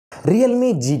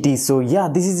Realme GT. So yeah,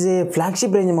 this is a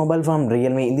flagship range mobile from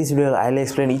Realme. In this video, I'll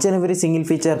explain each and every single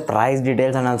feature, price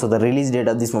details, and also the release date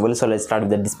of this mobile. So let's start with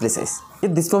the display size. Yeah,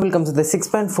 this mobile comes with a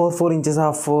 6.44 inches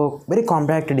of very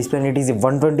compact display, and it is a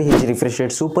 120Hz refresh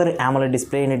rate Super AMOLED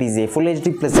display, and it is a Full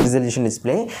HD plus resolution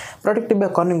display protected by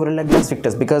Corning Gorilla Glass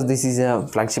Victus, because this is a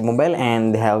flagship mobile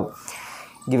and they have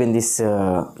given this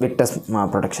Victus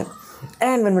protection.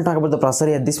 And when we talk about the processor,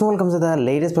 yeah, this mobile comes with the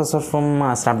latest processor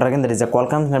from Snapdragon. That is a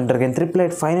Qualcomm Snapdragon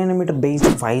 5nm based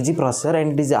 5G processor,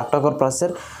 and it is an octa-core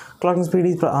processor. Clocking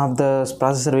speed of the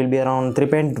processor will be around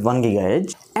 3.1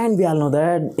 GHz. And we all know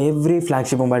that every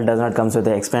flagship mobile does not comes with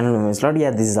the expandable memory slot.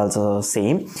 Yeah, this is also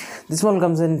same. This one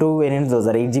comes into variants. Those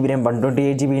are 8GB RAM,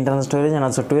 128GB internal storage, and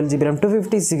also 12GB RAM,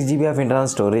 256GB of internal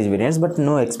storage variants, but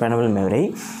no expandable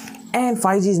memory. And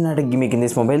 5G is not a gimmick in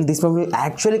this mobile. This mobile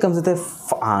actually comes with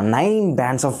a 9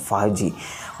 bands of 5G.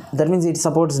 That means it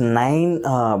supports 9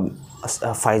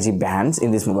 5G bands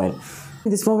in this mobile.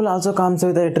 This mobile also comes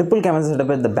with a triple camera setup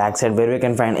at the back side, where we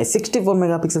can find a 64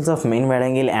 megapixels of main wide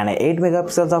angle and a 8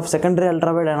 megapixels of secondary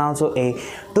ultra wide, and also a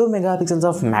 2 megapixels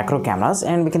of macro cameras.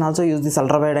 And we can also use this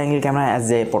ultra wide angle camera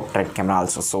as a portrait camera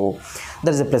also. So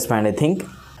that is a plus point, I think.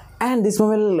 And this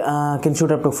mobile can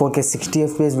shoot up to 4K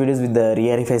 60fps videos with the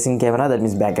rear facing camera, that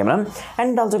means back camera.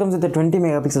 And it also comes with a 20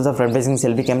 megapixels of front facing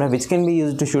selfie camera, which can be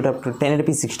used to shoot up to 1080p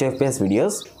 60fps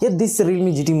videos. Yet this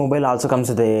Realme GT mobile also comes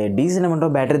with a decent amount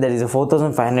of battery, that is a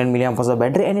 4500 mAh of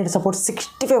battery, and it supports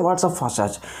 65 watts of fast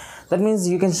charge. That means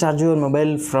you can charge your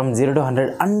mobile from 0 to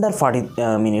 100 under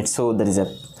 40 minutes. So that is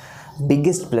a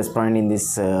biggest plus point in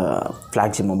this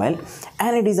flagship mobile.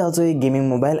 And it is also a gaming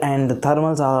mobile, and the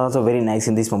thermals are also very nice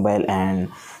in this mobile. And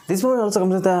this mobile also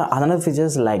comes with another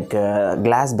features like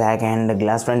glass back and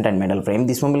glass front and metal frame.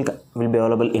 This mobile will be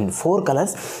available in 4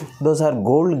 colors. Those are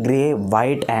gold, grey,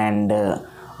 white, and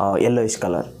yellowish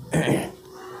color.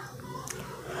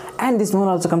 And this mobile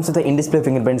also comes with the in-display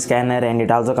fingerprint scanner, and it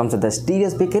also comes with the stereo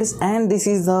speakers. And this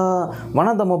is the one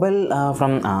of the mobile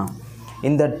from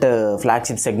in that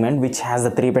flagship segment which has the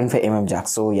 3.5mm jack.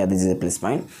 So yeah, this is a plus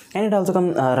point. And it also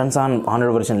runs on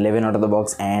Android version 11 out of the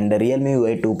box and Realme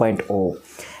UI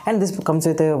 2.0. And this comes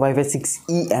with a Wi-Fi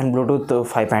 6E and Bluetooth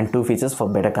 5.2 features for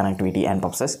better connectivity and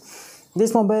purposes.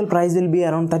 This mobile price will be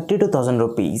around 32,000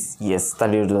 rupees. Yes,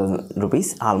 32,000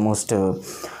 rupees, almost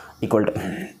equal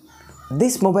to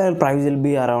this mobile price will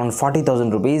be around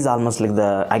 40,000 rupees, almost like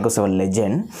the iQOO 7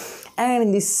 Legend.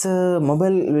 And this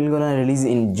mobile will gonna release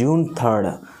in June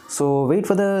 3rd. So wait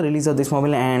for the release of this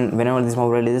mobile, and whenever this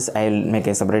mobile releases, I'll make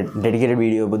a separate dedicated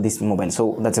video about this mobile.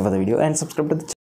 So that's it for the video, and subscribe to the channel.